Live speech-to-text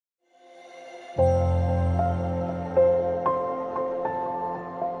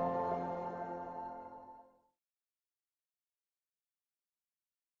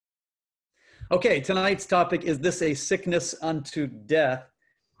Okay, tonight's topic is this a sickness unto death?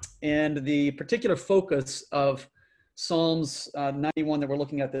 And the particular focus of Psalms 91 that we're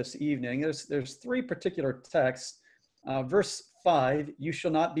looking at this evening, there's three particular texts. Verse 5, you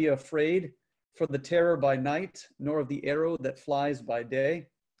shall not be afraid for the terror by night, nor of the arrow that flies by day.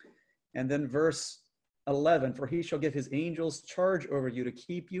 And then verse 11, for he shall give his angels charge over you to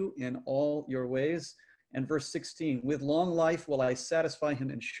keep you in all your ways. And verse 16, with long life will I satisfy him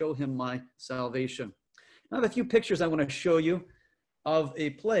and show him my salvation. I have a few pictures I want to show you of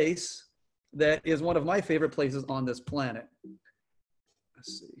a place that is one of my favorite places on this planet.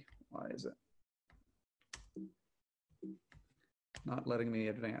 Let's see, why is it not letting me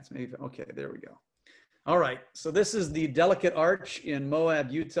advance? Maybe, okay, there we go. All right, so this is the Delicate Arch in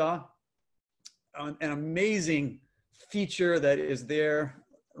Moab, Utah. An amazing feature that is there,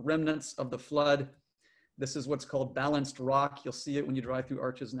 remnants of the flood. This is what's called balanced rock. You'll see it when you drive through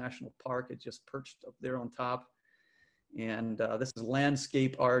Arches National Park. It's just perched up there on top. And this is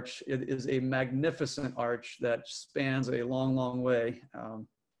Landscape Arch. It is a magnificent arch that spans a long, long way. And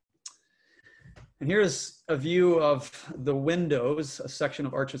here's a view of the windows, a section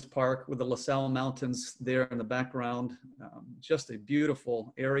of Arches Park with the LaSalle Mountains there in the background. Just a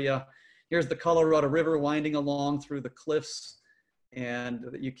beautiful area. Here's the Colorado River winding along through the cliffs. And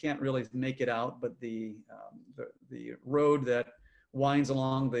you can't really make it out, but the road that winds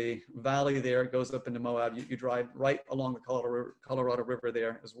along the valley there goes up into Moab. You drive right along the Colorado River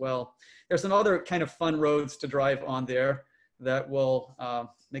there as well. There's some other kind of fun roads to drive on there that will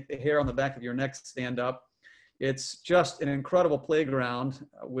make the hair on the back of your neck stand up. It's just an incredible playground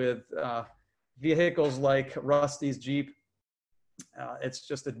with vehicles like Rusty's Jeep. It's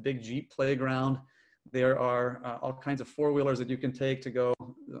just a big Jeep playground. There are all kinds of four-wheelers that you can take to go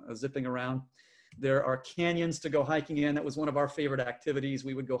zipping around. There are canyons to go hiking in. That was one of our favorite activities.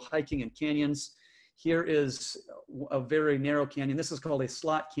 We would go hiking in canyons. Here is a very narrow canyon. This is called a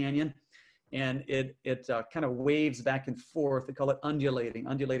slot canyon, and it kind of waves back and forth. They call it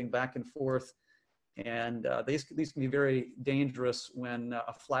undulating back and forth. And these can be very dangerous when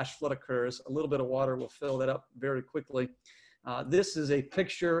a flash flood occurs. A little bit of water will fill that up very quickly. This is a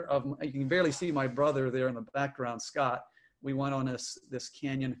picture of, you can barely see my brother there in the background, Scott. We went on this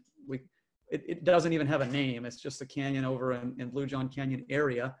canyon. It doesn't even have a name. It's just a canyon over in Blue John Canyon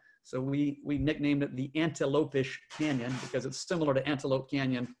area. So we nicknamed it the Antelope-ish Canyon because it's similar to Antelope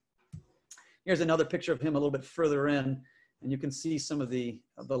Canyon. Here's another picture of him a little bit further in, and you can see some of the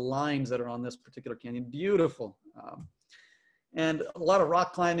lines that are on this particular canyon. Beautiful. And a lot of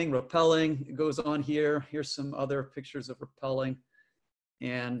rock climbing, rappelling goes on here. Here's some other pictures of rappelling.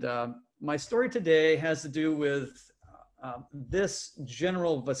 And my story today has to do with this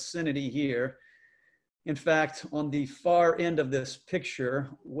general vicinity here. In fact, on the far end of this picture,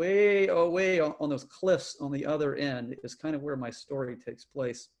 way away on those cliffs on the other end is kind of where my story takes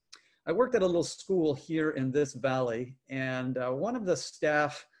place. I worked at a little school here in this valley, and one of the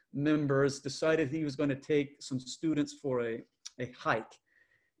staff members decided he was going to take some students for a hike,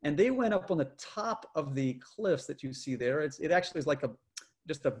 and they went up on the top of the cliffs that you see there. It actually is like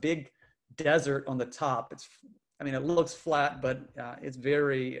just a big desert on the top. It looks flat, but it's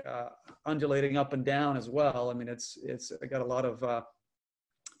very undulating up and down as well. I mean, it's got a lot of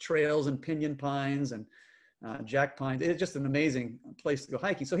trails and pinyon pines and jack pines. It's just an amazing place to go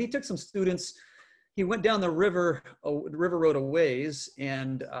hiking. So he took some students. He went down the river road a ways,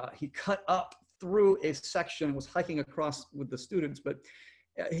 and he cut up through a section, was hiking across with the students, but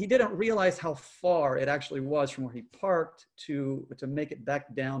he didn't realize how far it actually was from where he parked to make it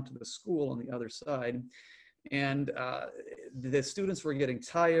back down to the school on the other side. And the students were getting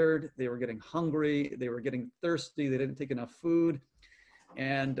tired, they were getting hungry, they were getting thirsty, they didn't take enough food.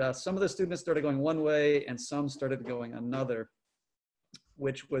 And some of the students started going one way and some started going another,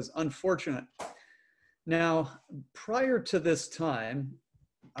 which was unfortunate. Now, prior to this time,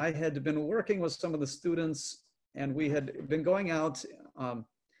 I had been working with some of the students, and we had been going out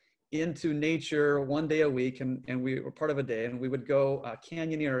into nature one day a week, and we were part of a day, and we would go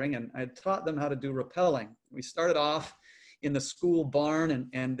canyoneering, and I had taught them how to do rappelling. We started off in the school barn,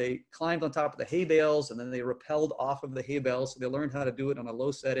 and they climbed on top of the hay bales, and then they rappelled off of the hay bales, so they learned how to do it on a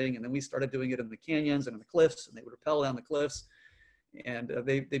low setting, and then we started doing it in the canyons and in the cliffs, and they would rappel down the cliffs, and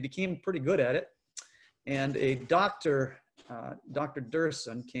they became pretty good at it. And a Dr.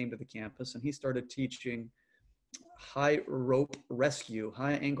 Durson came to the campus, and he started teaching high angle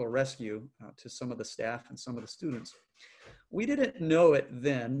rescue to some of the staff and some of the students. We didn't know it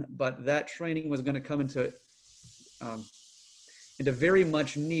then, but that training was going to come into very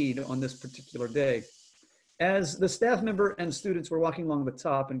much need on this particular day. As the staff member and students were walking along the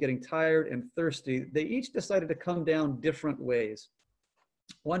top and getting tired and thirsty, they each decided to come down different ways.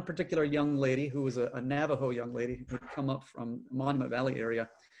 One particular young lady, who was a Navajo young lady who had come up from Monument Valley area,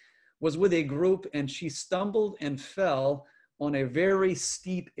 was with a group, and she stumbled and fell on a very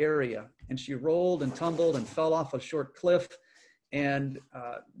steep area. And she rolled and tumbled and fell off a short cliff and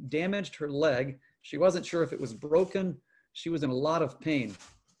damaged her leg. She wasn't sure if it was broken. She was in a lot of pain.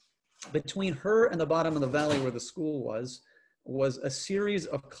 Between her and the bottom of the valley where the school was a series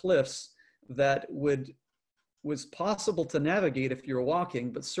of cliffs that was possible to navigate if you were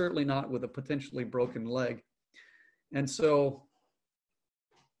walking, but certainly not with a potentially broken leg. And so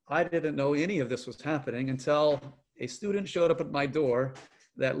I didn't know any of this was happening until a student showed up at my door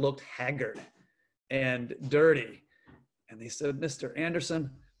that looked haggard and dirty. And they said, "Mr.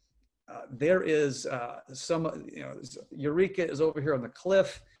 Anderson, there is Eureka is over here on the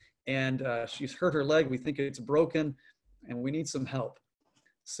cliff, and she's hurt her leg. We think it's broken, and we need some help."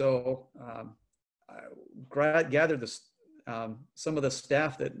 So I gathered some of the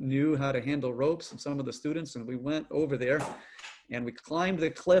staff that knew how to handle ropes and some of the students, and we went over there, and we climbed the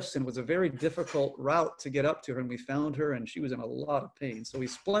cliffs, and it was a very difficult route to get up to her, and we found her, and she was in a lot of pain. So we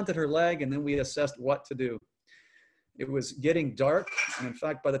splinted her leg, and then we assessed what to do. It was getting dark, and in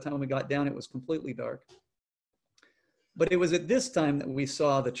fact, by the time we got down, it was completely dark. But it was at this time that we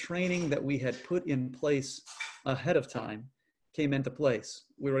saw the training that we had put in place ahead of time came into place.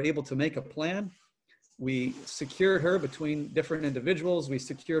 We were able to make a plan. We secured her between different individuals. We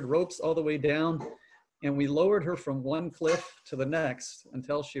secured ropes all the way down, and we lowered her from one cliff to the next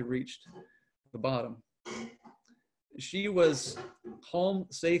until she reached the bottom. She was home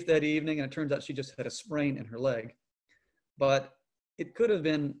safe that evening, and it turns out she just had a sprain in her leg. But it could have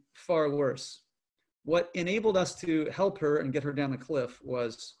been far worse. What enabled us to help her and get her down the cliff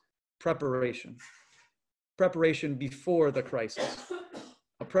was preparation. Preparation before the crisis.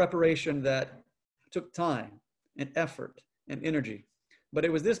 A preparation that took time and effort and energy. But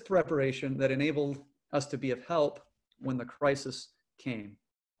it was this preparation that enabled us to be of help when the crisis came.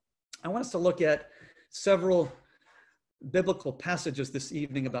 I want us to look at several biblical passages this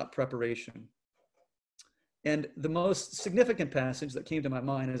evening about preparation. And the most significant passage that came to my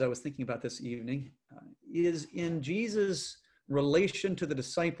mind as I was thinking about this evening is in Jesus' relation to the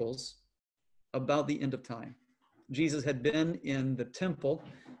disciples about the end of time. Jesus had been in the temple.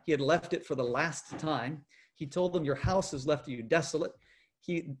 He had left it for the last time. He told them, "Your house is left to you desolate."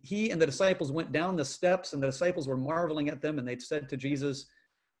 He and the disciples went down the steps, and the disciples were marveling at them, and they said to Jesus,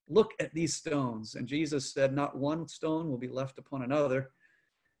 "Look at these stones." And Jesus said, "Not one stone will be left upon another."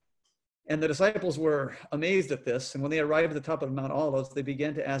 And the disciples were amazed at this. And when they arrived at the top of Mount Olives, they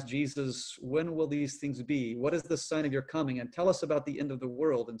began to ask Jesus, "When will these things be? What is the sign of your coming? And tell us about the end of the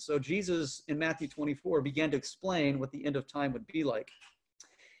world." And so Jesus, in Matthew 24, began to explain what the end of time would be like.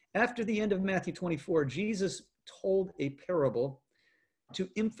 After the end of Matthew 24, Jesus told a parable to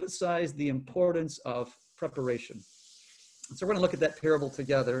emphasize the importance of preparation. And so we're going to look at that parable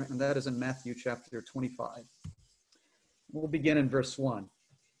together, and that is in Matthew chapter 25. We'll begin in verse 1.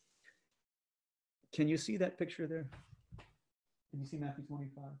 Can you see that picture there? Can you see Matthew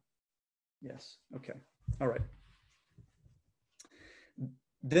 25? Yes. Okay. All right.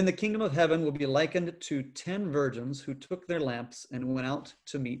 "Then the kingdom of heaven will be likened to 10 virgins who took their lamps and went out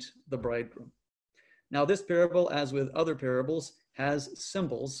to meet the bridegroom." Now, this parable, as with other parables, has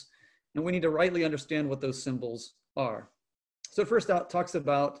symbols, and we need to rightly understand what those symbols are. So first out talks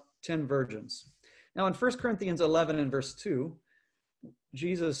about 10 virgins. Now, in 1 Corinthians 11 and verse 2,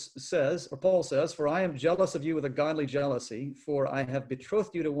 Jesus says, or Paul says, "For I am jealous of you with a godly jealousy, for I have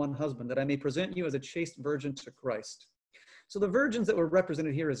betrothed you to one husband, that I may present you as a chaste virgin to Christ." So the virgins that were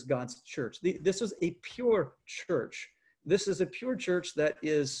represented here is God's church. This is a pure church. This is a pure church that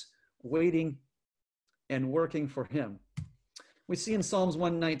is waiting and working for him. We see in Psalms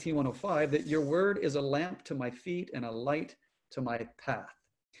 119, 105 that your word is a lamp to my feet and a light to my path.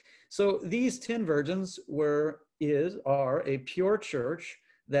 So these 10 virgins are a pure church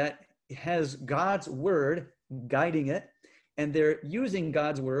that has God's word guiding it, and they're using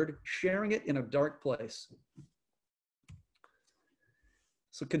God's word, sharing it in a dark place.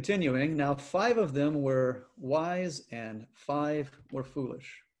 So continuing, now 5 of them were wise and 5 were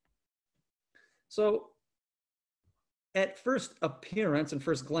foolish. So at first appearance and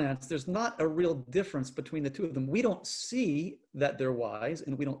first glance, there's not a real difference between the two of them. We don't see that they're wise,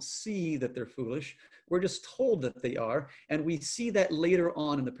 and we don't see that they're foolish. We're just told that they are, and we see that later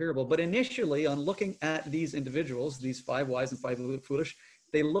on in the parable. But initially, on looking at these individuals, these 5 wise and 5 foolish,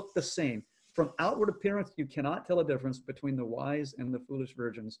 they look the same. From outward appearance, you cannot tell a difference between the wise and the foolish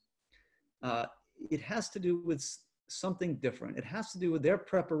virgins. it has to do with something different. It has to do with their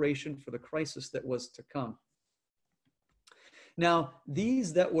preparation for the crisis that was to come. Now,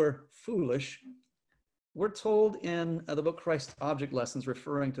 these that were foolish, we're told in the book Christ Object Lessons,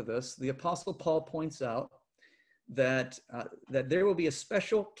 referring to this, the Apostle Paul points out that there will be a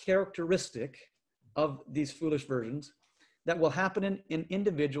special characteristic of these foolish virgins that will happen in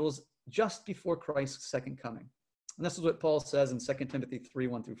individuals just before Christ's second coming. And this is what Paul says in 2 Timothy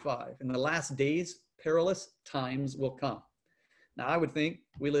 3:1-5. In the last days, perilous times will come. Now, I would think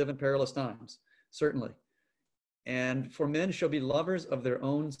we live in perilous times, certainly. And for men shall be lovers of their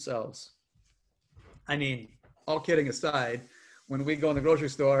own selves. I mean, all kidding aside, when we go in the grocery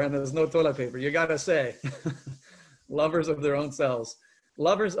store and there's no toilet paper, you got to say, lovers of their own selves,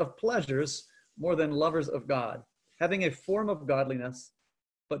 lovers of pleasures more than lovers of God, having a form of godliness,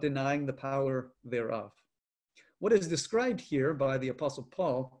 but denying the power thereof. What is described here by the Apostle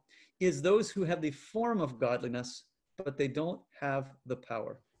Paul is those who have the form of godliness, but they don't have the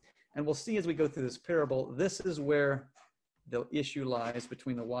power. And we'll see as we go through this parable, this is where the issue lies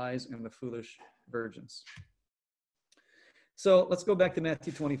between the wise and the foolish virgins. So let's go back to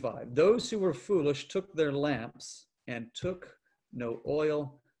Matthew 25. Those who were foolish took their lamps and took no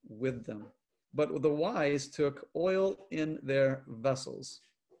oil with them, but the wise took oil in their vessels.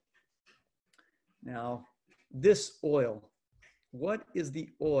 Now, this oil, what is the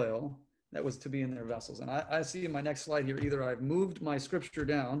oil that was to be in their vessels? And I see in my next slide here, either I've moved my scripture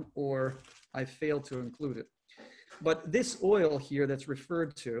down or I failed to include it. But this oil here that's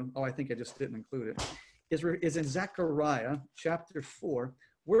referred to, I think I just didn't include it, is in Zechariah chapter 4.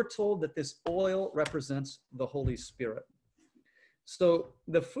 We're told that this oil represents the Holy Spirit. So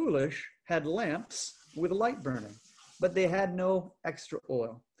the foolish had lamps with light burning, but they had no extra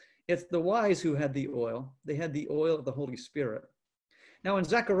oil. It's the wise who had the oil. They had the oil of the Holy Spirit. Now in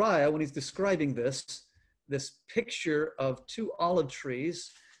Zechariah, when he's describing this picture of two olive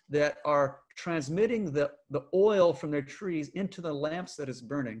trees that are transmitting the oil from their trees into the lamps that is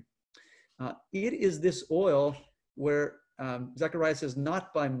burning, it is this oil where Zechariah says,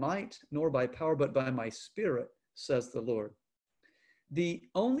 not by might nor by power, but by my spirit, says the Lord. The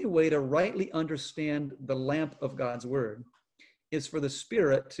only way to rightly understand the lamp of God's word is for the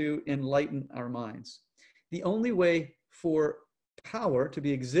Spirit to enlighten our minds. The only way for power to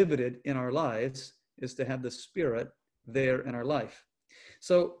be exhibited in our lives is to have the Spirit there in our life.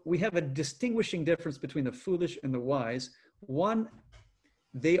 So we have a distinguishing difference between the foolish and the wise. One,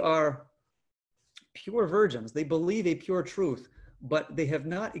 they are pure virgins. They believe a pure truth, but they have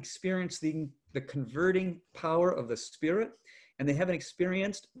not experienced the converting power of the Spirit, and they haven't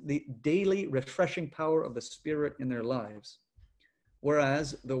experienced the daily refreshing power of the Spirit in their lives.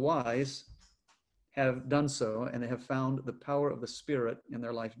 Whereas the wise have done so, and they have found the power of the Spirit in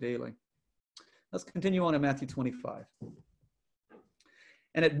their life daily. Let's continue on in Matthew 25.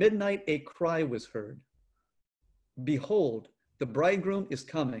 And at midnight a cry was heard, behold, the bridegroom is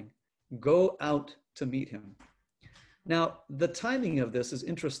coming, go out to meet him. Now, the timing of this is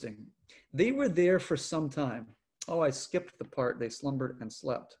interesting. They were there for some time. I skipped the part, they slumbered and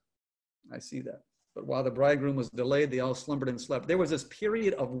slept. I see that. But while the bridegroom was delayed, they all slumbered and slept. There was this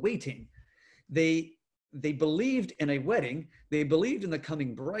period of waiting. They believed in a wedding. They believed in the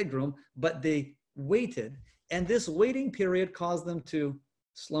coming bridegroom, but they waited. And this waiting period caused them to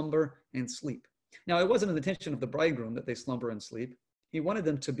slumber and sleep. Now, it wasn't an intention of the bridegroom that they slumber and sleep. He wanted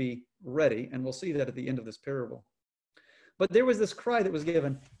them to be ready, and we'll see that at the end of this parable. But there was this cry that was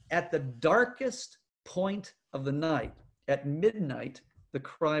given at the darkest point of the night. At midnight, the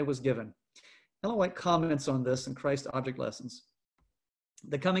cry was given. Ellen White comments on this in Christ Object Lessons.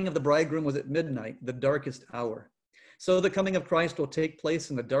 The coming of the bridegroom was at midnight, the darkest hour. So the coming of Christ will take place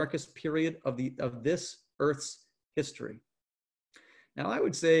in the darkest period of this earth's history. Now, I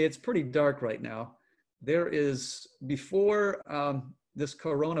would say it's pretty dark right now. There is, before this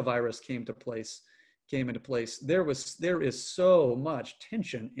coronavirus came into place, there is so much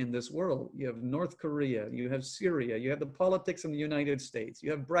tension in this world. You have North Korea, you have Syria, you have the politics in the United States,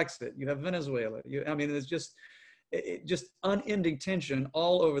 you have Brexit, you have Venezuela. There's just unending tension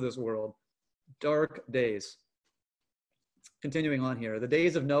all over this world. Dark days. Continuing on here, the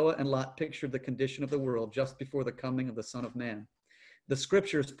days of Noah and Lot pictured the condition of the world just before the coming of the Son of Man. The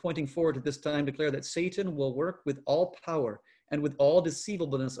scriptures pointing forward to this time declare that Satan will work with all power and with all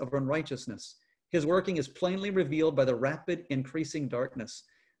deceivableness of unrighteousness. His working is plainly revealed by the rapid increasing darkness,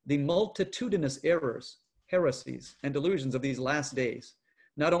 the multitudinous errors, heresies, and delusions of these last days.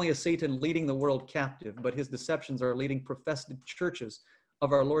 Not only is Satan leading the world captive, but his deceptions are leading professed churches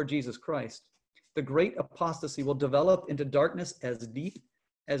of our Lord Jesus Christ. The great apostasy will develop into darkness as deep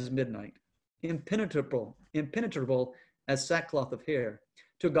as midnight. impenetrable as sackcloth of hair.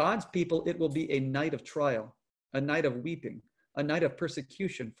 To God's people, it will be a night of trial, a night of weeping, a night of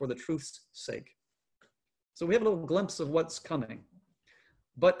persecution for the truth's sake. So we have a little glimpse of what's coming.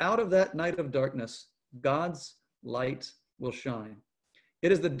 But out of that night of darkness, God's light will shine.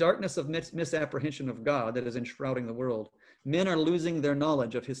 It is the darkness of misapprehension of God that is enshrouding the world. Men are losing their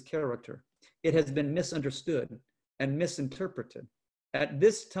knowledge of his character. It has been misunderstood and misinterpreted. At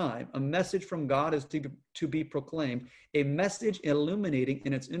this time, a message from God is to be proclaimed, a message illuminating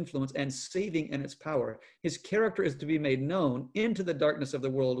in its influence and saving in its power. His character is to be made known. Into the darkness of the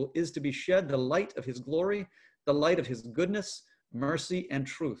world is to be shed the light of his glory, the light of his goodness, mercy, and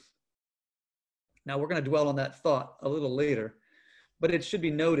truth. Now, we're going to dwell on that thought a little later, but it should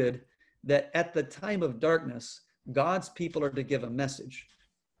be noted that at the time of darkness, God's people are to give a message.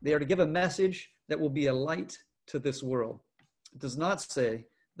 They are to give a message that will be a light to this world. It does not say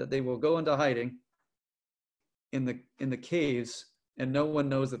that they will go into hiding in the caves and no one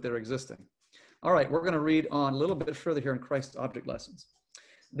knows that they're existing. All right, we're going to read on a little bit further here in Christ's object lessons.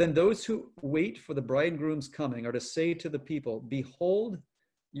 Then those who wait for the bridegroom's coming are to say to the people, behold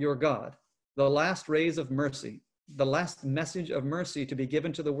your God. The last rays of mercy, the last message of mercy to be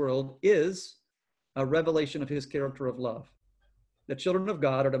given to the world is a revelation of his character of love. The children of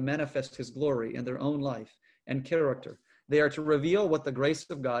God are to manifest his glory in their own life and character. They are to reveal what the grace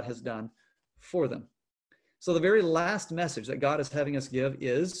of God has done for them. So the very last message that God is having us give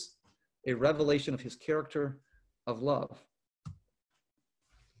is a revelation of his character of love.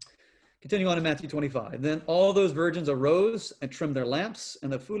 Continuing on in Matthew 25. Then all those virgins arose and trimmed their lamps,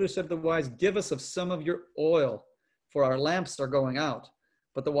 and the foolish said to the wise, give us of some of your oil, for our lamps are going out.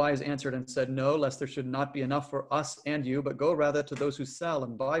 But the wise answered and said, no, lest there should not be enough for us and you, but go rather to those who sell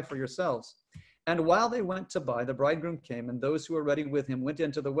and buy for yourselves. And while they went to buy, the bridegroom came, and those who were ready with him went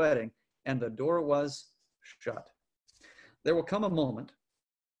into the wedding, and the door was shut. There will come a moment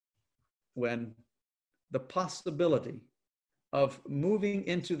when the possibility of moving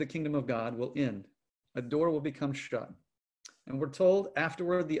into the kingdom of God will end. A door will become shut. And we're told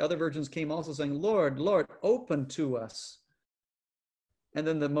afterward, the other virgins came also saying, Lord, Lord, open to us. And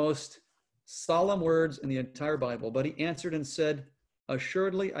then the most solemn words in the entire Bible, but he answered and said,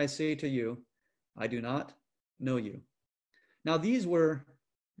 assuredly, I say to you, I do not know you. Now, these were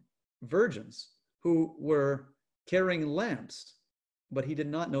virgins who were carrying lamps, but he did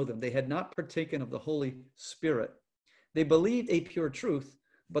not know them. They had not partaken of the Holy Spirit. They believed a pure truth,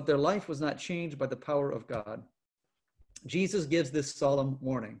 but their life was not changed by the power of God. Jesus gives this solemn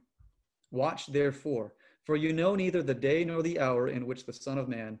warning. Watch therefore, for you know neither the day nor the hour in which the Son of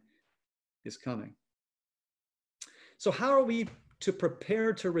Man is coming. So how are we to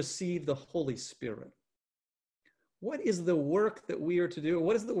prepare to receive the Holy Spirit? What is the work that we are to do?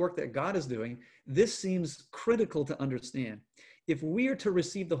 What is the work that God is doing? This seems critical to understand. If we are to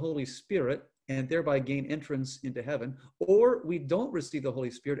receive the Holy Spirit and thereby gain entrance into heaven, or we don't receive the Holy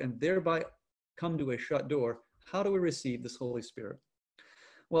Spirit and thereby come to a shut door, how do we receive this Holy Spirit?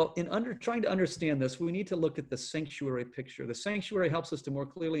 Well, in trying to understand this, we need to look at the sanctuary picture. The sanctuary helps us to more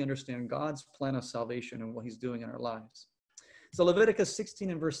clearly understand God's plan of salvation and what he's doing in our lives. So Leviticus 16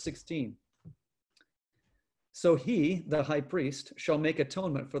 and verse 16. So he, the high priest, shall make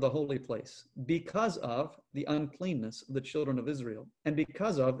atonement for the holy place because of the uncleanness of the children of Israel and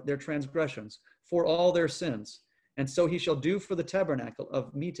because of their transgressions for all their sins. And so he shall do for the tabernacle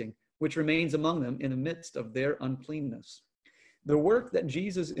of meeting, which remains among them in the midst of their uncleanness. The work that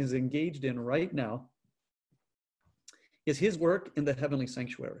Jesus is engaged in right now is his work in the heavenly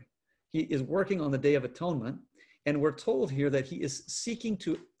sanctuary. He is working on the Day of Atonement, and we're told here that he is seeking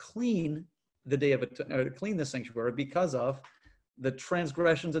to clean the sanctuary because of the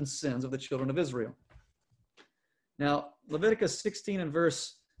transgressions and sins of the children of Israel. Now, Leviticus 16 and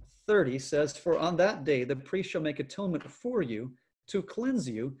verse 30 says, for on that day the priest shall make atonement for you to cleanse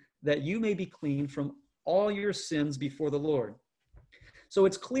you, that you may be clean from all your sins before the Lord. So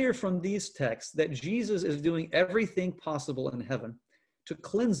it's clear from these texts that Jesus is doing everything possible in heaven to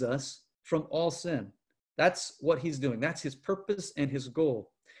cleanse us from all sin. That's what he's doing. That's his purpose and his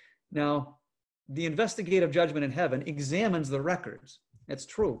goal. Now, the investigative judgment in heaven examines the records. That's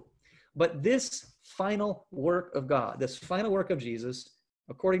true. But this final work of God, this final work of Jesus,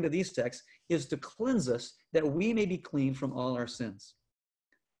 according to these texts, is to cleanse us that we may be clean from all our sins.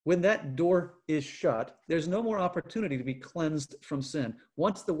 When that door is shut, there's no more opportunity to be cleansed from sin.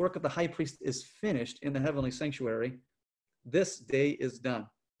 Once the work of the high priest is finished in the heavenly sanctuary, this day is done.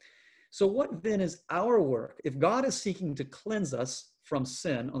 So what then is our work? If God is seeking to cleanse us from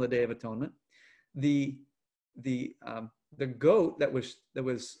sin on the Day of Atonement, the the goat that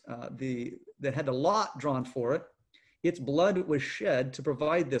had the lot drawn for it, its blood was shed to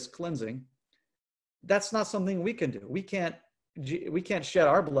provide this cleansing. That's not something we can do. We can't shed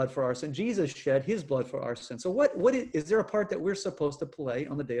our blood for our sin. Jesus shed his blood for our sin. So what is there a part that we're supposed to play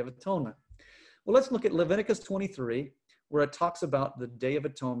on the Day of Atonement? Well, let's look at Leviticus 23, where it talks about the Day of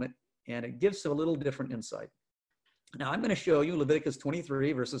Atonement, and it gives a little different insight. Now, I'm going to show you Leviticus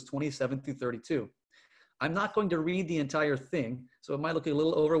 23, verses 27 through 32. I'm not going to read the entire thing, so it might look a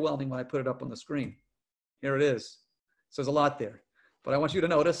little overwhelming when I put it up on the screen. Here it is. So there's a lot there. But I want you to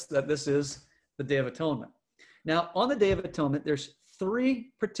notice that this is the Day of Atonement. Now, on the Day of Atonement, there's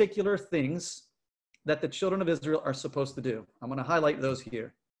 3 particular things that the children of Israel are supposed to do. I'm going to highlight those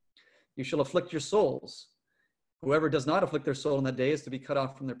here. You shall afflict your souls. Whoever does not afflict their soul on that day is to be cut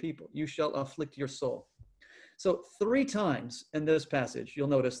off from their people. You shall afflict your soul. So 3 times in this passage, you'll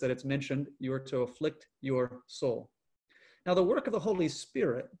notice that it's mentioned you are to afflict your soul. Now, the work of the Holy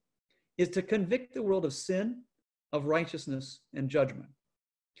Spirit is to convict the world of sin, of righteousness, and judgment.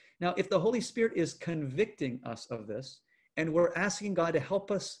 Now, if the Holy Spirit is convicting us of this, and we're asking God to help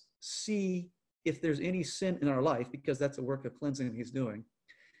us see if there's any sin in our life, because that's a work of cleansing he's doing,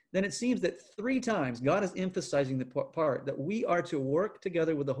 then it seems that 3 times God is emphasizing the part that we are to work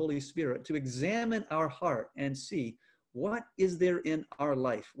together with the Holy Spirit to examine our heart and see what is there in our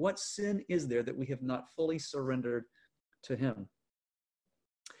life, what sin is there that we have not fully surrendered to him.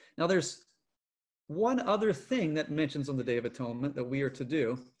 Now, there's one other thing that mentions on the Day of Atonement that we are to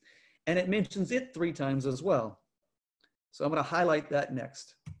do, and it mentions it 3 times as well. So I'm going to highlight that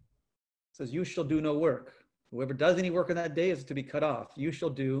next. It says, you shall do no work. Whoever does any work on that day is to be cut off. You shall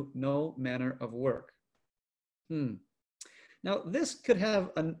do no manner of work. Now, this could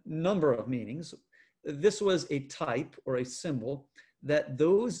have a number of meanings. This was a type or a symbol that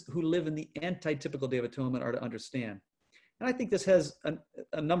those who live in the anti-typical Day of Atonement are to understand. And I think this has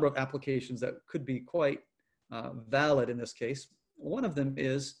a number of applications that could be quite valid in this case. One of them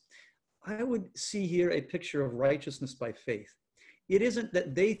is, I would see here a picture of righteousness by faith. It isn't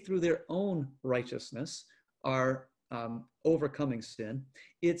that they, through their own righteousness, are overcoming sin.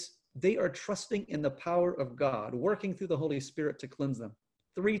 It's they are trusting in the power of God, working through the Holy Spirit to cleanse them.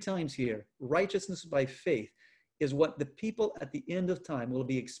 3 times here, righteousness by faith is what the people at the end of time will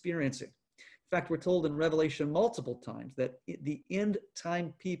be experiencing. In fact, we're told in Revelation multiple times that the end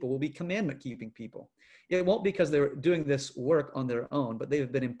time people will be commandment-keeping people. It won't because they're doing this work on their own, but they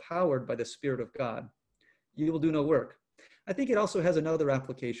have been empowered by the Spirit of God. You will do no work. I think it also has another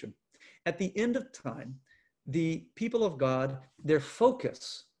application. At the end of time, the people of God, their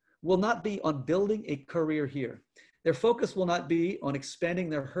focus will not be on building a career here. Their focus will not be on expanding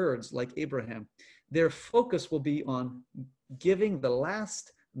their herds like Abraham. Their focus will be on giving the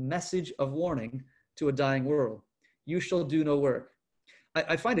last message of warning to a dying world. You shall do no work.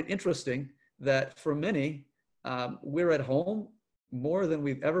 I find it interesting that for many, we're at home more than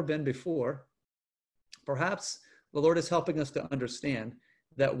we've ever been before. Perhaps the Lord is helping us to understand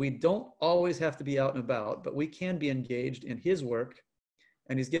that we don't always have to be out and about, but we can be engaged in his work,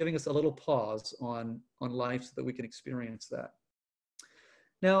 and he's giving us a little pause on life so that we can experience that.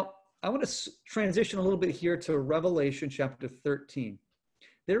 Now, I want to transition a little bit here to Revelation chapter 13.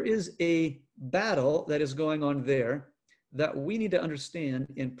 There is a battle that is going on there that we need to understand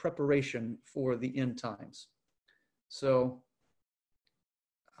in preparation for the end times. So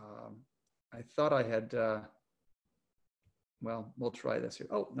I thought I had... well, we'll try this here.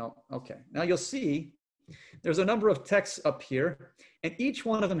 Oh, no, okay. Now you'll see there's a number of texts up here, and each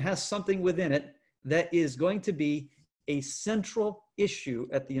one of them has something within it that is going to be a central issue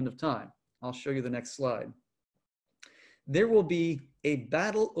at the end of time. I'll show you the next slide. There will be a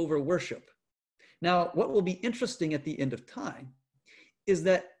battle over worship. Now, what will be interesting at the end of time is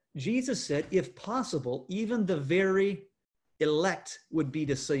that Jesus said, if possible, even the very elect would be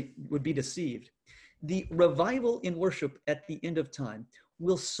deceived. The revival in worship at the end of time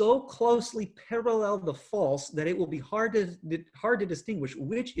will so closely parallel the false that it will be hard to distinguish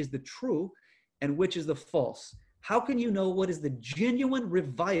which is the true and which is the false. How can you know what is the genuine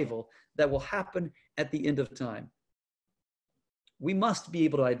revival that will happen at the end of time? We must be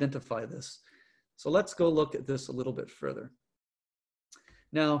able to identify this. So let's go look at this a little bit further.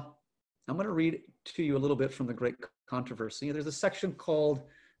 Now, I'm going to read to you a little bit from the Great Controversy. There's a section called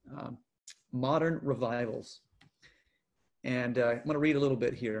Modern Revivals. And I'm going to read a little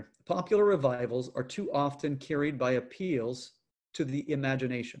bit here. Popular revivals are too often carried by appeals to the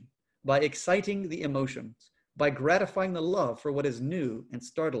imagination, by exciting the emotions, by gratifying the love for what is new and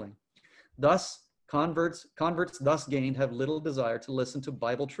startling. Thus, converts thus gained have little desire to listen to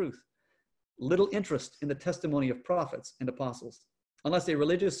Bible truth. little interest in the testimony of prophets and apostles. Unless a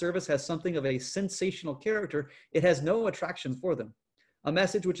religious service has something of a sensational character, it has no attraction for them. A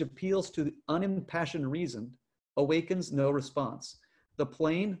message which appeals to the unimpassioned reason awakens no response. The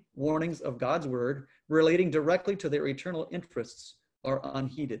plain warnings of God's word relating directly to their eternal interests are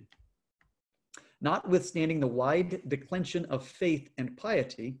unheeded. Notwithstanding the wide declension of faith and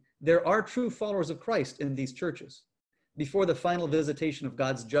piety, there are true followers of Christ in these churches. Before the final visitation of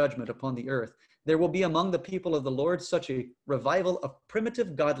God's judgment upon the earth, there will be among the people of the Lord such a revival of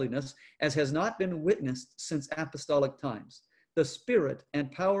primitive godliness as has not been witnessed since apostolic times. The Spirit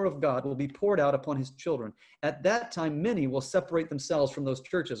and power of God will be poured out upon his children. At that time, many will separate themselves from those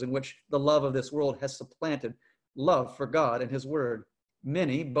churches in which the love of this world has supplanted love for God and his word.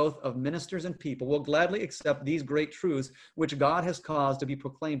 Many, both of ministers and people, will gladly accept these great truths which God has caused to be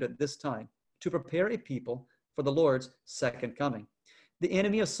proclaimed at this time, to prepare a people for the Lord's second coming. The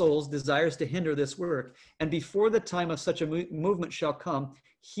enemy of souls desires to hinder this work, and before the time of such a movement shall come,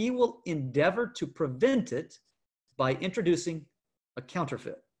 he will endeavor to prevent it by introducing a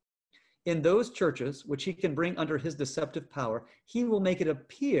counterfeit. In those churches which he can bring under his deceptive power, he will make it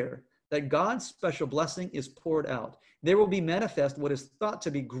appear that God's special blessing is poured out. There will be manifest what is thought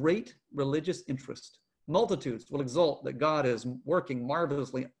to be great religious interest. Multitudes will exult that God is working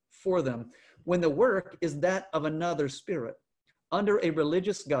marvelously for them, when the work is that of another spirit. Under a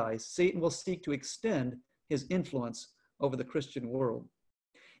religious guise, Satan will seek to extend his influence over the Christian world.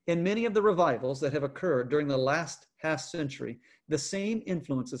 In many of the revivals that have occurred during the last half century, the same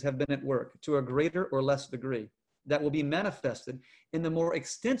influences have been at work to a greater or less degree that will be manifested in the more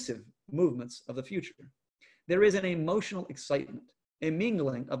extensive movements of the future. There is an emotional excitement, a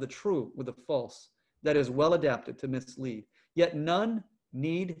mingling of the true with the false that is well adapted to mislead, yet none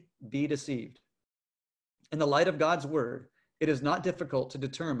need be deceived. In the light of God's word, it is not difficult to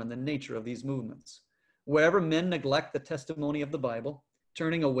determine the nature of these movements. Wherever men neglect the testimony of the Bible,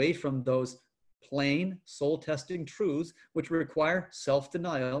 turning away from those plain, soul-testing truths which require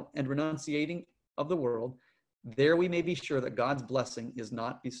self-denial and renunciating of the world, there we may be sure that God's blessing is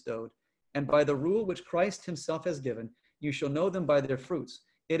not bestowed. And by the rule which Christ himself has given, you shall know them by their fruits.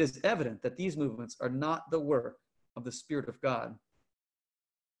 It is evident that these movements are not the work of the Spirit of God.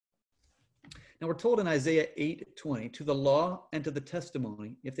 Now we're told in Isaiah 8:20, to the law and to the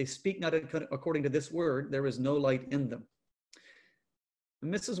testimony, if they speak not according to this word, there is no light in them.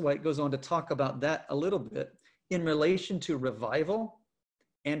 And Mrs. White goes on to talk about that a little bit in relation to revival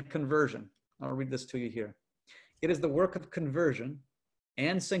and conversion. I'll read this to you here. It is the work of conversion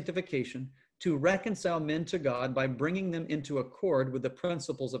and sanctification to reconcile men to God by bringing them into accord with the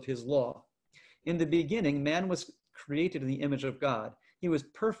principles of his law. In the beginning, man was created in the image of God. He was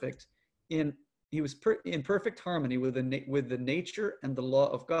perfect in perfect harmony with the nature and the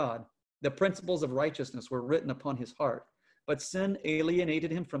law of God. The principles of righteousness were written upon his heart, but sin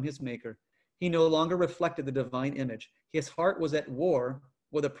alienated him from his maker. He no longer reflected the divine image. His heart was at war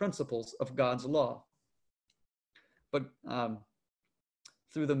with the principles of God's law. But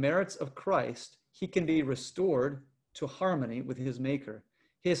through the merits of Christ, he can be restored to harmony with his maker.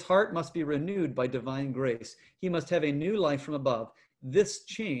 His heart must be renewed by divine grace. He must have a new life from above. This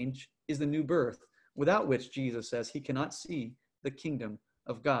change is the new birth, without which Jesus says he cannot see the kingdom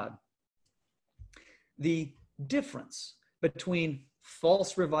of God. The difference between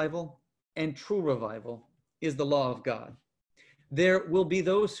false revival and true revival is the law of God. There will be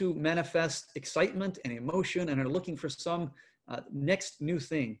those who manifest excitement and emotion and are looking for some next new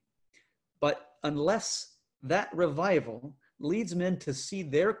thing. But unless that revival leads men to see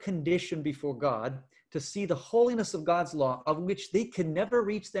their condition before God, to see the holiness of God's law, of which they can never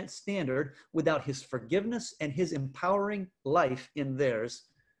reach that standard without his forgiveness and his empowering life in theirs,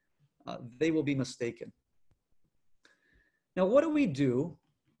 they will be mistaken. Now, what do we do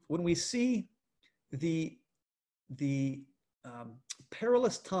when we see the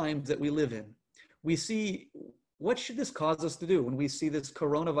perilous times that we live in? We see, what should this cause us to do when we see this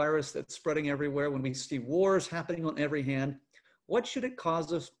coronavirus that's spreading everywhere, when we see wars happening on every hand? What should it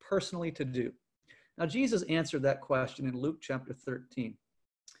cause us personally to do? Now, Jesus answered that question in Luke chapter 13.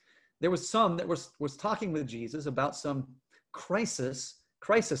 There was some that was talking with Jesus about some crises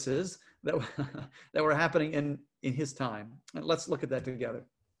that were happening in his time. And let's look at that together.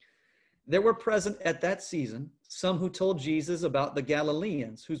 There were present at that season some who told Jesus about the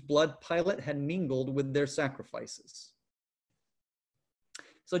Galileans whose blood Pilate had mingled with their sacrifices.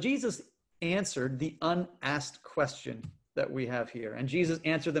 So Jesus answered the unasked question that we have here. And Jesus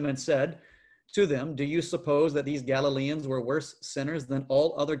answered them and said to them, do you suppose that these Galileans were worse sinners than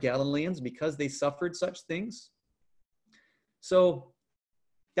all other Galileans because they suffered such things? So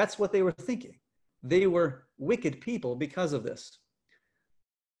That's what they were thinking. They were wicked people because of this.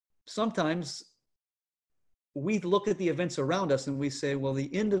 Sometimes we look at the events around us and we say, well,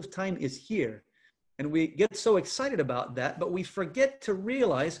 the end of time is here. And we get so excited about that, but we forget to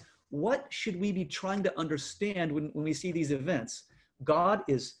realize, what should we be trying to understand when we see these events? God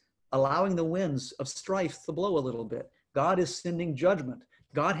is allowing the winds of strife to blow a little bit. God is sending judgment.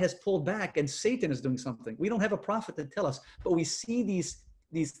 God has pulled back and Satan is doing something. We don't have a prophet to tell us, but we see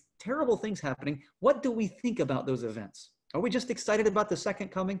these terrible things happening. What do we think about those events? Are we just excited about the second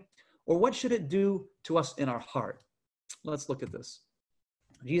coming? Or what should it do to us in our heart? Let's look at this.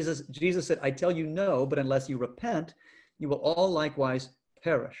 Jesus said, I tell you no, but unless you repent, you will all likewise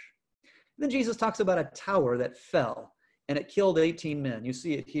perish. And then Jesus talks about a tower that fell and it killed 18 men. You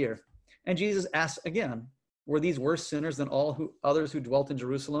see it here. And Jesus asks again, were these worse sinners than all others who dwelt in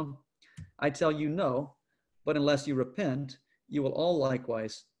Jerusalem? I tell you no, but unless you repent, you will all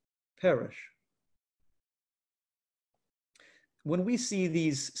likewise perish. When we see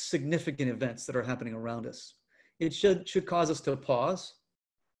these significant events that are happening around us, it should cause us to pause,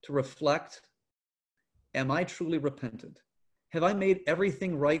 to reflect. Am I truly repentant? Have I made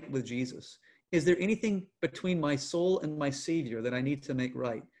everything right with Jesus? Is there anything between my soul and my Savior that I need to make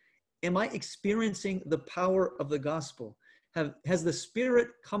right? Am I experiencing the power of the gospel? Has the Spirit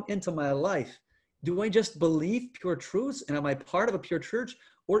come into my life? Do I just believe pure truths and am I part of a pure church?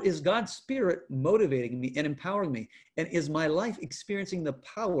 Or is God's Spirit motivating me and empowering me? And is my life experiencing the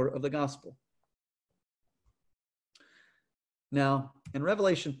power of the gospel? Now, in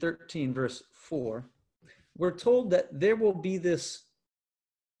Revelation 13, verse 4, we're told that there will be this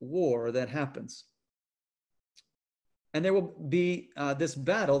war that happens. And there will be this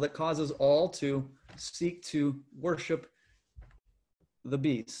battle that causes all to seek to worship the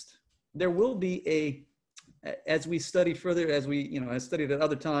beast. There will be as we study further, as we, have studied at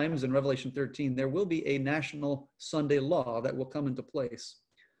other times in Revelation 13, there will be a national Sunday law that will come into place.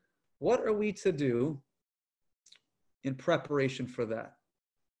 What are we to do in preparation for that?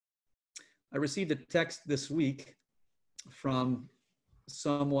 I received a text this week from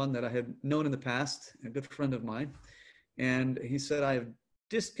someone that I had known in the past, a good friend of mine. And he said, I have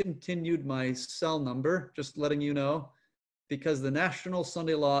discontinued my cell number, just letting you know, because the national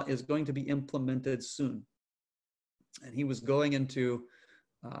Sunday law is going to be implemented soon. And he was going into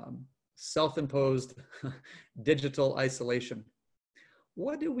self-imposed digital isolation.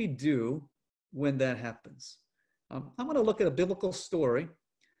 What do we do when that happens? I'm going to look at a biblical story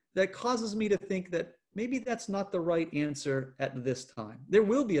that causes me to think that maybe that's not the right answer at this time. There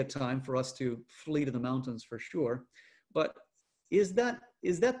will be a time for us to flee to the mountains for sure, but is that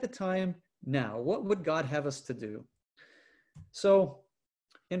the time now? What would God have us to do? So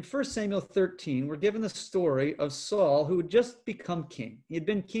in 1 Samuel 13, we're given the story of Saul, who had just become king. He had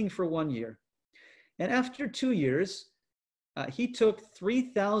been king for 1 year. And after 2 years, he took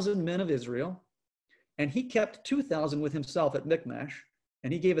 3,000 men of Israel, and he kept 2,000 with himself at Michmash,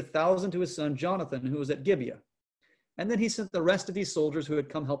 and he gave 1,000 to his son Jonathan, who was at Gibeah. And then he sent the rest of these soldiers who had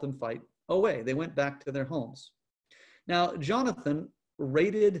come help him fight away. They went back to their homes. Now, Jonathan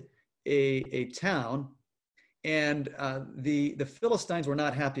raided a town, and the Philistines were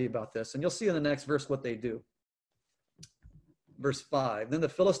not happy about this. And you'll see in the next verse what they do. Verse 5, then the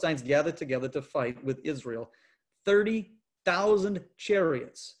Philistines gathered together to fight with Israel, 30,000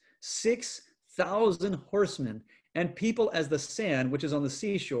 chariots, 6,000 horsemen, and people as the sand which is on the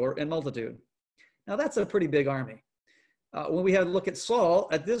seashore in multitude. Now that's a pretty big army. When we have a look at Saul,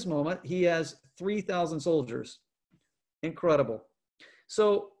 at this moment, he has 3,000 soldiers. Incredible.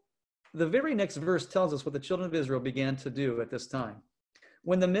 So the very next verse tells us what the children of Israel began to do at this time.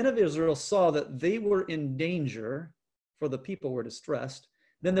 When the men of Israel saw that they were in danger, for the people were distressed,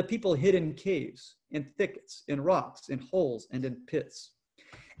 then the people hid in caves, in thickets, in rocks, in holes, and in pits.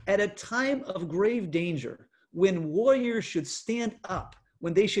 At a time of grave danger, when warriors should stand up,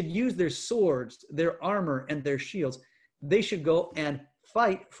 when they should use their swords, their armor, and their shields, they should go and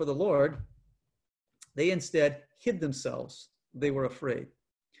fight for the Lord. They instead hid themselves. They were afraid.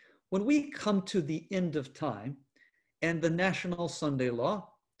 When we come to the end of time and the national Sunday law,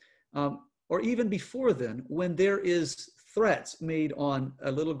 or even before then, when there is threats made on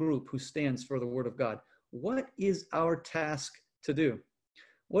a little group who stands for the word of God, what is our task to do?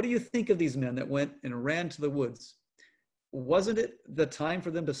 What do you think of these men that went and ran to the woods? Wasn't it the time for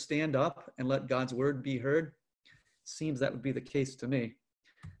them to stand up and let God's word be heard? Seems that would be the case to me.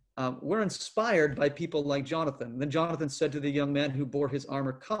 We're inspired by people like Jonathan. Then Jonathan said to the young man who bore his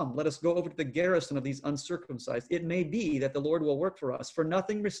armor, come, let us go over to the garrison of these uncircumcised. It may be that the Lord will work for us, for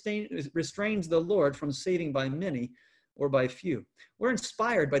nothing restrains the Lord from saving by many, or by few. We're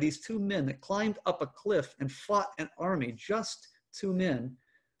inspired by these two men that climbed up a cliff and fought an army, just two men,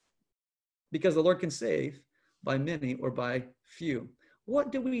 because the Lord can save by many or by few.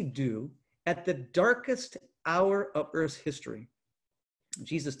 What do we do at the darkest hour of Earth's history?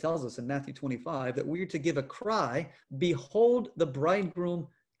 Jesus tells us in Matthew 25 that we are to give a cry, behold, the bridegroom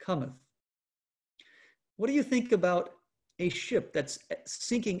cometh. What do you think about a ship that's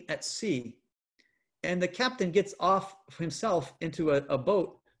sinking at sea, and the captain gets off himself into a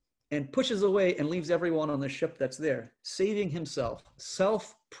boat and pushes away and leaves everyone on the ship that's there, saving himself,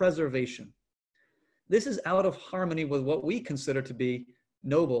 self-preservation? This is out of harmony with what we consider to be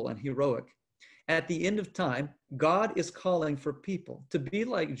noble and heroic. At the end of time, God is calling for people to be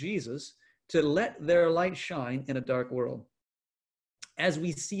like Jesus, to let their light shine in a dark world. As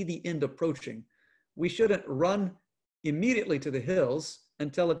we see the end approaching, we shouldn't run immediately to the hills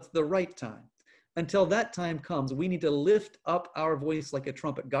until it's the right time. Until that time comes, we need to lift up our voice like a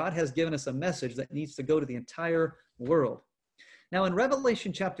trumpet. God has given us a message that needs to go to the entire world. Now, in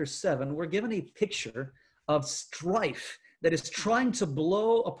Revelation chapter 7, we're given a picture of strife that is trying to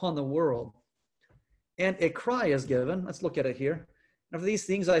blow upon the world. And a cry is given. Let's look at it here. And of these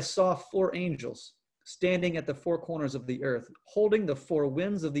things I saw four angels standing at the four corners of the earth, holding the four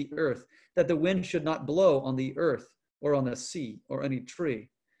winds of the earth, that the wind should not blow on the earth or on the sea or any tree.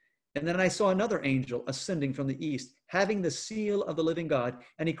 And then I saw another angel ascending from the east, having the seal of the living God.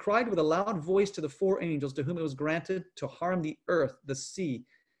 And he cried with a loud voice to the four angels to whom it was granted to harm the earth, the sea,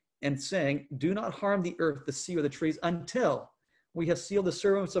 and saying, do not harm the earth, the sea, or the trees until we have sealed the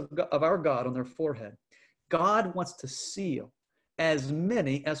servants of our God on their forehead. God wants to seal as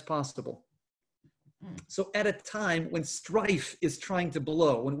many as possible. So at a time when strife is trying to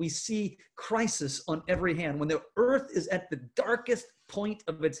blow, when we see crisis on every hand, when the earth is at the darkest point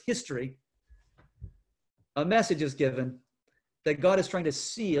of its history, a message is given that God is trying to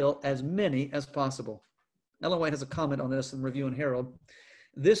seal as many as possible. Ellen White has a comment on this in Review and Herald.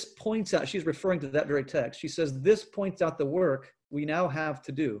 This points out, she's referring to that very text. She says, this points out the work we now have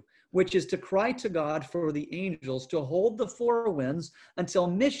to do, which is to cry to God for the angels to hold the four winds until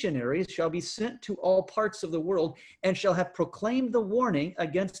missionaries shall be sent to all parts of the world and shall have proclaimed the warning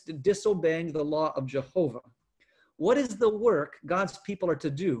against disobeying the law of Jehovah. What is the work God's people are to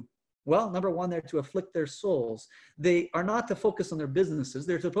do? Well, number one, they're to afflict their souls. They are not to focus on their businesses.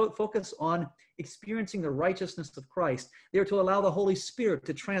 They're to focus on experiencing the righteousness of Christ. They're to allow the Holy Spirit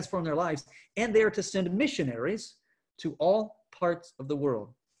to transform their lives. And they are to send missionaries to all parts of the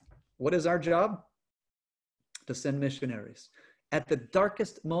world. What is our job? To send missionaries. At the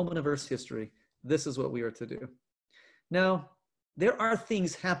darkest moment of Earth's history, this is what we are to do. Now, there are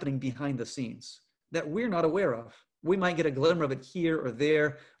things happening behind the scenes that we're not aware of. We might get a glimmer of it here or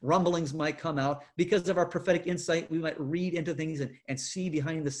there. Rumblings might come out. Because of our prophetic insight, we might read into things and see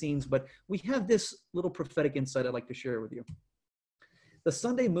behind the scenes. But we have this little prophetic insight I'd like to share with you. The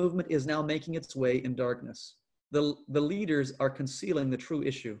Sunday movement is now making its way in darkness. The leaders are concealing the true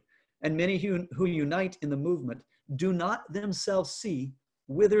issue. And many who unite in the movement do not themselves see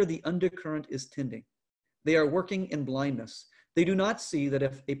whither the undercurrent is tending. They are working in blindness. They do not see that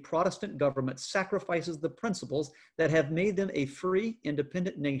if a Protestant government sacrifices the principles that have made them a free,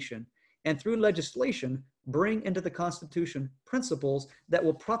 independent nation, and through legislation bring into the Constitution principles that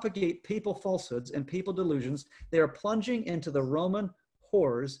will propagate papal falsehoods and papal delusions, they are plunging into the Roman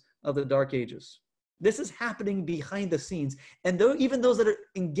horrors of the Dark Ages. This is happening behind the scenes. And even those that are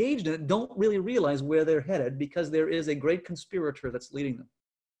engaged in it don't really realize where they're headed because there is a great conspirator that's leading them.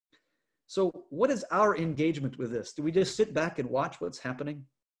 So what is our engagement with this? Do we just sit back and watch what's happening?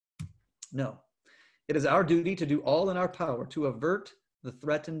 No. It is our duty to do all in our power to avert the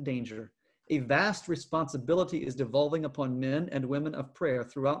threatened danger. A vast responsibility is devolving upon men and women of prayer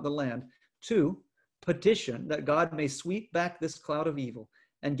throughout the land to petition that God may sweep back this cloud of evil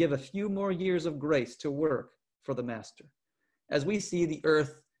and give a few more years of grace to work for the Master. As we see the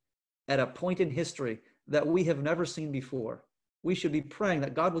earth at a point in history that we have never seen before, we should be praying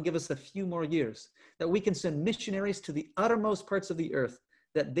that God will give us a few more years, that we can send missionaries to the uttermost parts of the earth,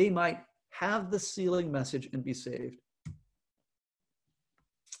 that they might have the sealing message and be saved.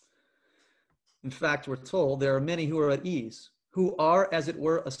 In fact, we're told there are many who are at ease, who are, as it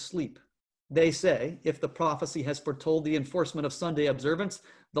were, asleep. They say, if the prophecy has foretold the enforcement of Sunday observance,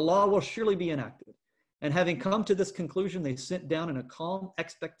 the law will surely be enacted. And having come to this conclusion, they sit down in a calm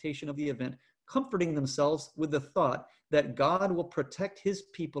expectation of the event, comforting themselves with the thought that God will protect his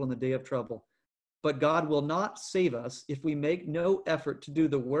people in the day of trouble. but God will not save us if we make no effort to do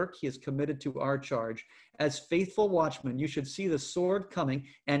the work he has committed to our charge. As faithful watchmen, you should see the sword coming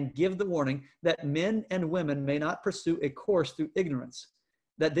and give the warning that men and women may not pursue a course through ignorance,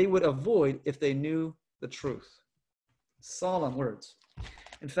 that they would avoid if they knew the truth. Solemn words.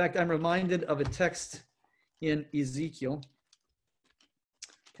 In fact, I'm reminded of a text in Ezekiel.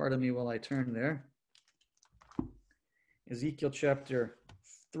 Pardon me while I turn there. Ezekiel chapter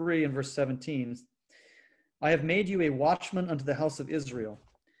 3 and verse 17. I have made you a watchman unto the house of Israel.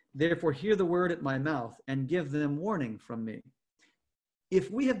 Therefore hear the word at my mouth and give them warning from me.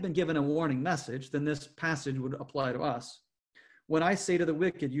 If we have been given a warning message, then this passage would apply to us. When I say to the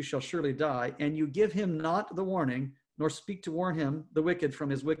wicked, you shall surely die, and you give him not the warning, nor speak to warn him, the wicked, from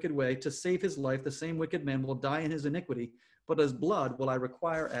his wicked way, to save his life, the same wicked man will die in his iniquity, but his blood will I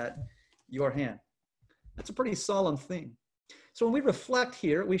require at your hand. That's a pretty solemn thing. So when we reflect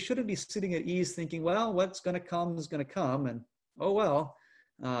here, we shouldn't be sitting at ease thinking, well, what's going to come is going to come. And, oh, well,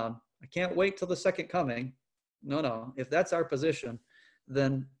 I can't wait till the second coming. No. If that's our position,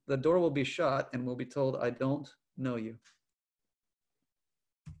 then the door will be shut and we'll be told, I don't know you.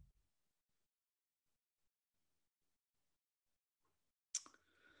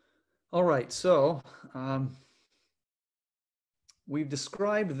 All right, so we've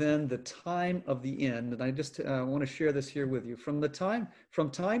described then the time of the end, and I just want to share this here with you. From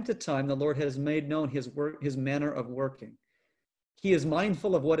time to time, the Lord has made known his manner of working. He is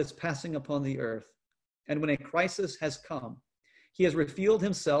mindful of what is passing upon the earth, and when a crisis has come, he has revealed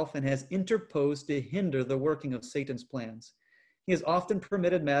himself and has interposed to hinder the working of Satan's plans. He has often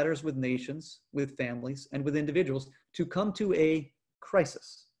permitted matters with nations, with families, and with individuals to come to a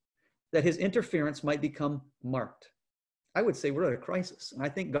crisis, that his interference might become marked. I would say we're at a crisis, and I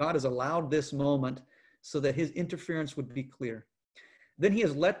think God has allowed this moment so that his interference would be clear. Then he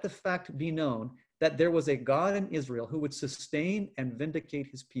has let the fact be known that there was a God in Israel who would sustain and vindicate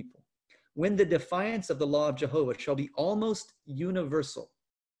his people. When the defiance of the law of Jehovah shall be almost universal,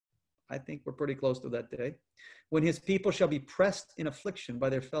 I think we're pretty close to that day, when his people shall be pressed in affliction by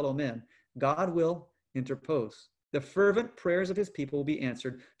their fellow men, God will interpose. The fervent prayers of his people will be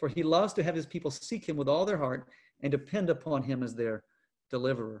answered, for he loves to have his people seek him with all their heart and depend upon him as their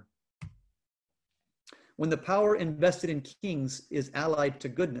deliverer. When the power invested in kings is allied to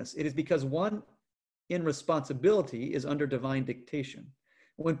goodness, it is because one in responsibility is under divine dictation.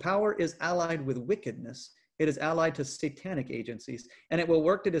 When power is allied with wickedness, it is allied to satanic agencies, and it will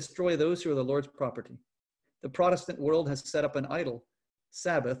work to destroy those who are the Lord's property. The Protestant world has set up an idol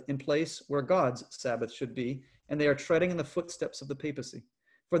Sabbath in place where God's Sabbath should be, and they are treading in the footsteps of the papacy.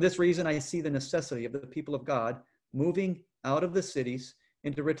 For this reason, I see the necessity of the people of God moving out of the cities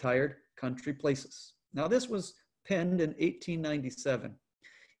into retired country places. Now, this was penned in 1897.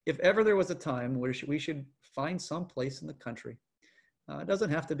 If ever there was a time where we should find some place in the country, it doesn't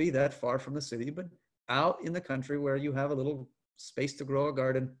have to be that far from the city, but out in the country where you have a little space to grow a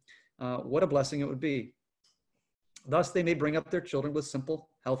garden, what a blessing it would be. Thus, they may bring up their children with simple,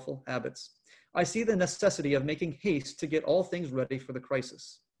 healthful habits. I see the necessity of making haste to get all things ready for the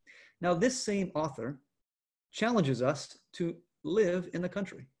crisis. Now, this same author challenges us to live in the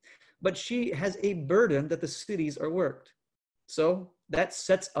country, but she has a burden that the cities are worked. So that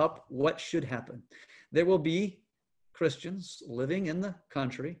sets up what should happen. There will be Christians living in the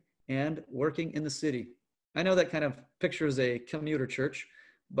country and working in the city. I know that kind of pictures a commuter church,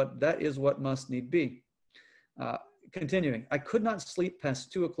 but that is what must need be. Continuing, I could not sleep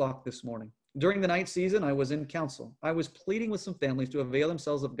past 2 o'clock this morning. During the night season, I was in council. I was pleading with some families to avail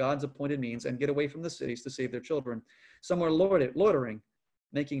themselves of God's appointed means and get away from the cities to save their children. Some were loitering,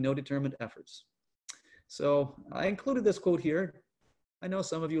 making no determined efforts. So I included this quote here. I know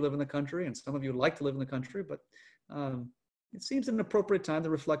some of you live in the country and some of you like to live in the country, but it seems an appropriate time to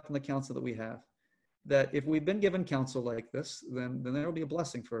reflect on the counsel that we have. That if we've been given counsel like this, then there will be a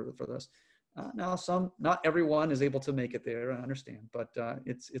blessing for this. Now, not everyone is able to make it there, I understand, but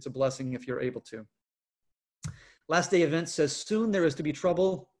it's a blessing if you're able to. Last Day Events says, soon there is to be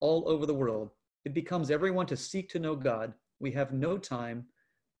trouble all over the world. It becomes everyone to seek to know God. We have no time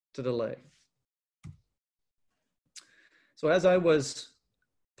to delay. So as I was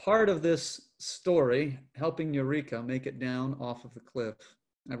part of this story, helping Eureka make it down off of the cliff,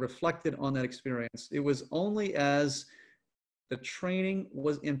 I reflected on that experience. It was only as the training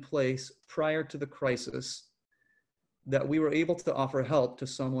was in place prior to the crisis that we were able to offer help to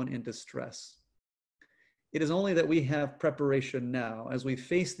someone in distress. It is only that we have preparation now as we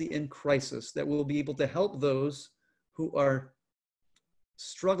face the end crisis that we'll be able to help those who are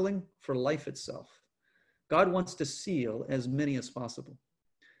struggling for life itself. God wants to seal as many as possible.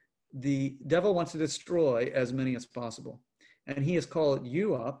 the devil wants to destroy as many as possible. And he has called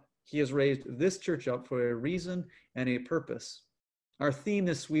you up. He has raised this church up for a reason and a purpose. Our theme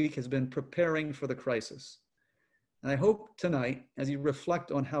this week has been preparing for the crisis. And I hope tonight, as you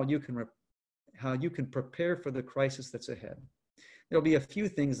reflect on how you can prepare for the crisis that's ahead, there'll be a few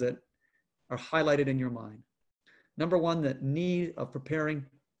things that are highlighted in your mind. Number one, the need of preparing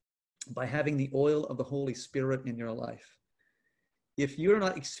by having the oil of the Holy Spirit in your life. If you're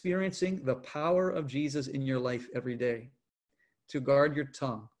not experiencing the power of Jesus in your life every day, to guard your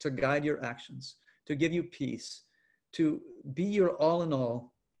tongue, to guide your actions, to give you peace, to be your all in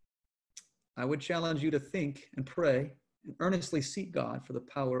all, I would challenge you to think and pray and earnestly seek God for the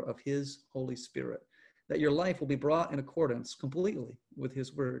power of his Holy Spirit, that your life will be brought in accordance completely with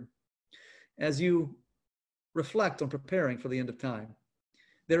his word. As you reflect on preparing for the end of time,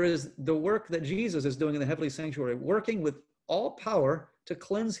 there is the work that Jesus is doing in the heavenly sanctuary, working with all power to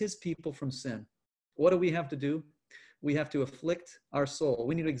cleanse his people from sin. What do we have to do? We have to afflict our soul.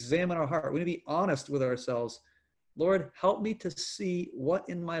 We need to examine our heart. We need to be honest with ourselves. Lord, help me to see what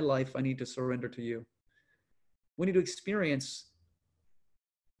in my life I need to surrender to you. We need to experience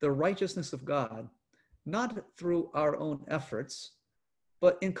the righteousness of God, not through our own efforts,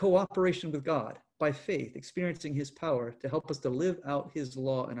 but in cooperation with God, by faith, experiencing his power to help us to live out his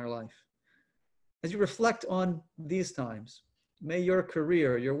law in our life. As you reflect on these times, may your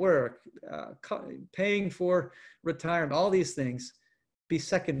career, your work, paying for retirement, all these things be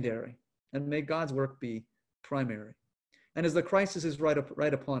secondary, and may God's work be primary. And as the crisis is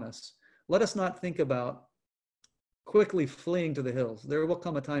right upon us, let us not think about quickly fleeing to the hills. There will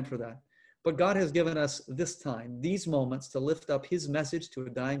come a time for that. But God has given us this time, these moments, to lift up his message to a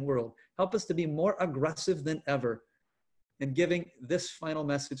dying world. Help us to be more aggressive than ever in giving this final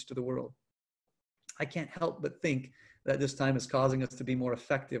message to the world. I can't help but think that this time is causing us to be more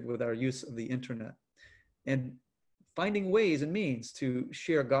effective with our use of the internet and finding ways and means to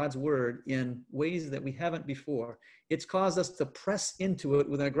share God's word in ways that we haven't before. It's caused us to press into it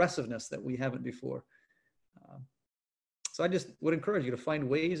with an aggressiveness that we haven't before. So I just would encourage you to find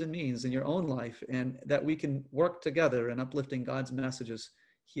ways and means in your own life, and that we can work together in uplifting God's messages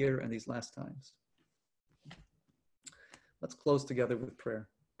here in these last times. Let's close together with prayer.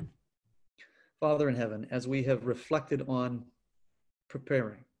 Father in heaven, as we have reflected on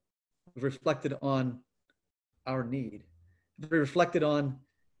preparing, we've reflected on our need, we've reflected on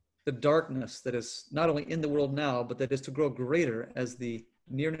the darkness that is not only in the world now, but that is to grow greater as the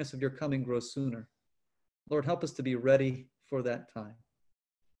nearness of your coming grows sooner. Lord, help us to be ready for that time.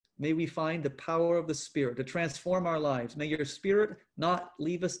 May we find the power of the Spirit to transform our lives. May your Spirit not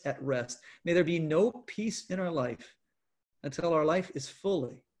leave us at rest. May there be no peace in our life until our life is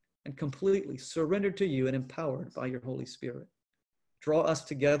fully and completely surrendered to you and empowered by your Holy Spirit. Draw us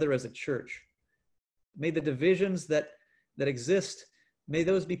together as a church. May the divisions that exist, may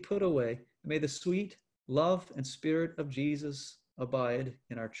those be put away. May the sweet love and Spirit of Jesus abide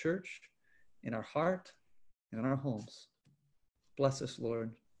in our church, in our heart, and in our homes. Bless us,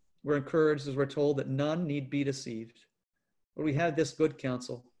 Lord. We're encouraged as we're told that none need be deceived. Lord, we have this good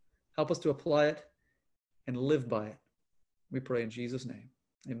counsel. Help us to apply it and live by it. We pray in Jesus' name.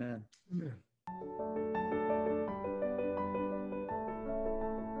 Amen. Amen.